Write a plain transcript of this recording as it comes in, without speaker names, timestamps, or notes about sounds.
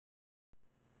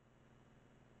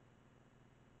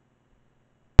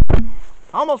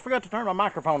I almost forgot to turn my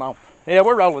microphone on. Yeah,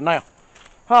 we're rolling now.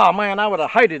 Oh man, I would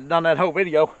have hated to done that whole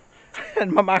video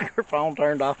and my microphone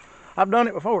turned off. I've done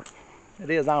it before. It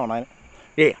is on, ain't it?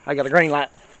 Yeah, I got a green light.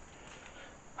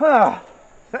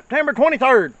 September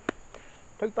 23rd,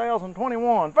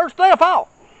 2021. First day of fall.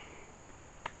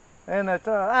 And it's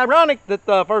ironic that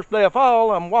the first day of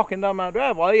fall, I'm walking down my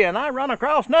driveway and I run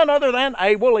across none other than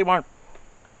a woolly worm.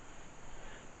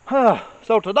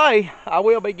 So today, I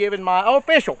will be giving my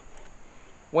official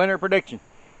winter prediction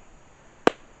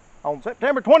on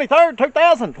September 23rd,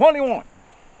 2021.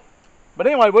 But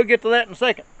anyway, we'll get to that in a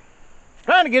second.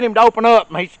 Trying to get him to open up,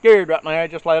 and he's scared right now.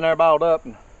 He's just laying there balled up.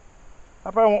 And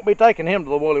I probably won't be taking him to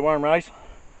the woolly worm race.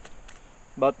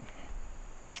 But,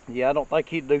 yeah, I don't think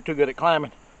he'd do too good at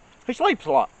climbing. He sleeps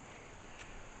a lot.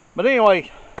 But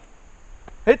anyway,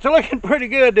 it's looking pretty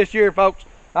good this year, folks.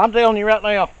 I'm telling you right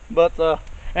now. But,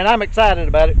 and I'm excited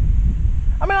about it.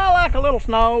 I mean, I like a little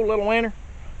snow, a little winter.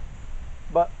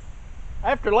 But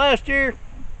after last year,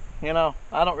 you know,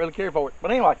 I don't really care for it.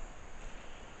 But anyway.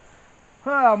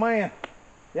 Oh, man.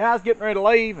 Yeah, I was getting ready to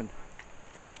leave, and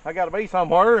I got to be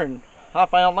somewhere, and I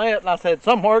found that, and I said,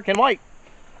 somewhere can wait.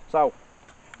 So,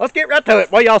 let's get right to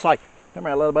it. What y'all say? Come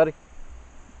here, little buddy.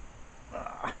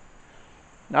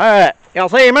 Alright, y'all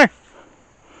see him there?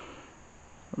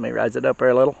 Let me raise it up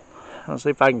here a little. Let's see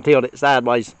if I can tilt it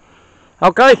sideways.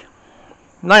 Okay,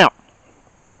 now,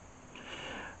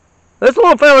 this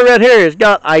little fella right here has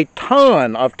got a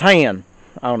ton of tan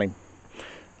on him.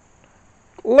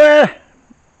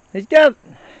 He's got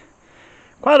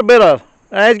quite a bit of,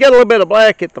 he's got a little bit of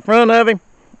black at the front of him,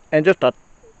 and just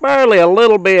barely a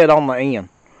little bit on the end.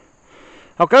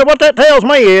 Okay, what that tells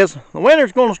me is, the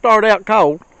winter's going to start out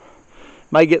cold,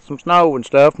 may get some snow and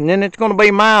stuff, and then it's going to be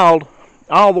mild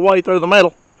all the way through the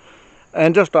middle,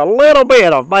 and just a little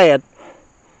bit of bad,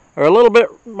 or a little bit,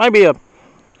 maybe I'm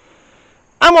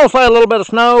going to say a little bit of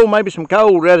snow, maybe some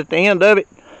cold right at the end of it,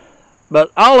 but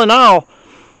all in all,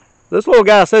 this little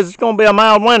guy says it's going to be a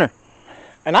mild winter.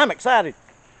 And I'm excited.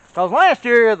 Because last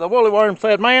year, the woolly worm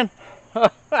said, man,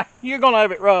 you're going to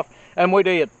have it rough. And we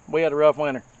did. We had a rough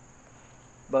winter.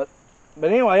 But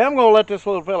anyway, I'm going to let this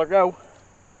little fella go.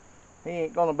 He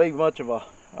ain't going to be much of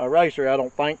a racer, I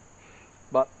don't think.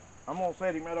 But I'm going to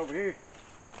set him right over here.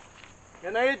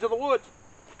 In the edge of the woods.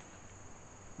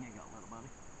 There you go, little buddy.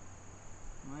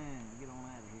 Man, get on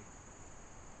out of here.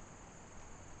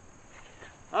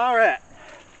 All right.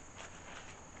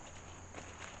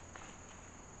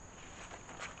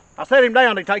 I set him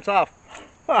down, he takes off.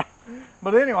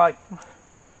 But anyway,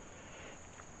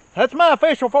 that's my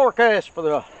official forecast for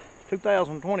the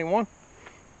 2021.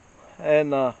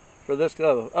 And for this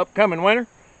upcoming winter,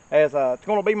 as it's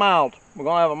going to be mild. We're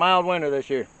going to have a mild winter this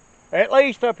year. At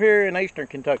least up here in eastern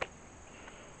Kentucky.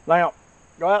 Now,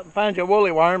 go out and find your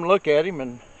woolly worm, look at him,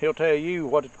 and he'll tell you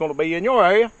what it's going to be in your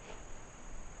area.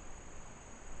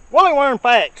 Woolly worm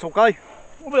facts, okay?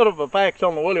 A little bit of a facts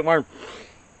on the woolly worm.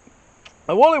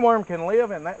 A woolly worm can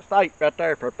live in that state right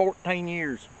there for 14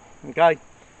 years, okay?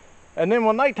 And then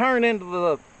when they turn into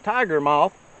the tiger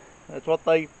moth, that's what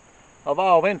they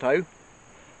evolve into,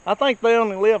 I think they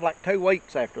only live like 2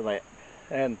 weeks after that.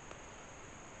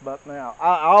 But now,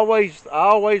 I always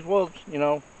was, you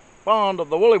know, fond of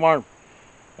the woolly worm.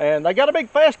 And they got a big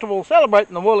festival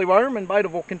celebrating the woolly worm in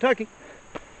Bataville, Kentucky.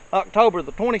 October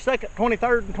the 22nd,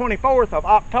 23rd, and 24th of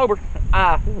October.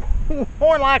 I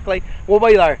more than likely will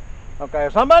be there. Okay,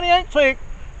 if somebody ain't sick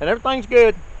and everything's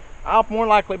good, I'll more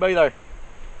likely be there.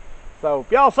 So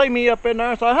if y'all see me up in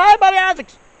there and say, hey, Buddy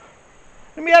Isaacs,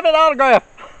 let me have an autograph.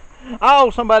 I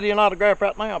owe somebody an autograph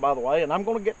right now, by the way, and I'm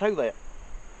going to get to that.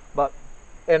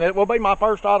 And it will be my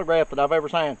first autograph that I've ever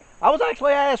signed. I was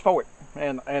actually asked for it,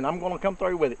 and I'm going to come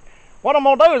through with it. What I'm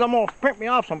going to do is I'm going to print me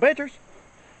off some pictures,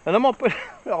 and I'm going to put,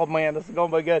 oh man, this is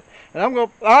going to be good. And I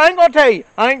ain't going to tell you,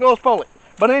 I ain't going to spoil it.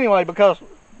 But anyway, because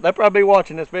they'll probably be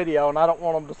watching this video, and I don't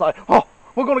want them to say, oh,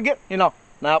 we're going to get, you know.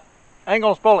 Nope, I ain't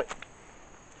going to spoil it.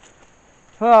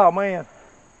 Oh, man.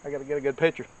 I got to get a good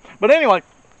picture. But anyway,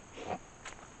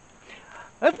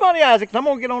 that's Buddy Isaacs. I'm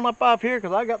going to get on up off here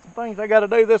because I got some things I got to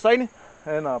do this evening.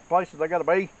 And places I got to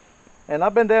be. And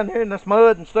I've been down here in this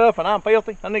mud and stuff, and I'm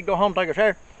filthy. I need to go home and take a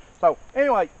shower. So,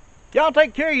 anyway, y'all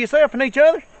take care of yourself and each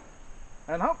other.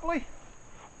 And hopefully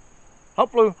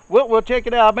we'll check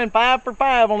it out. I've been 5 for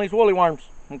 5 on these woolly worms.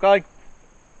 Okay?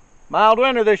 Mild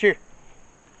winter this year.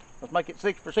 Let's make it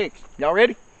 6 for 6. Y'all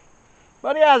ready?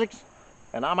 Buddy Isaacs.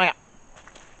 And I'm out.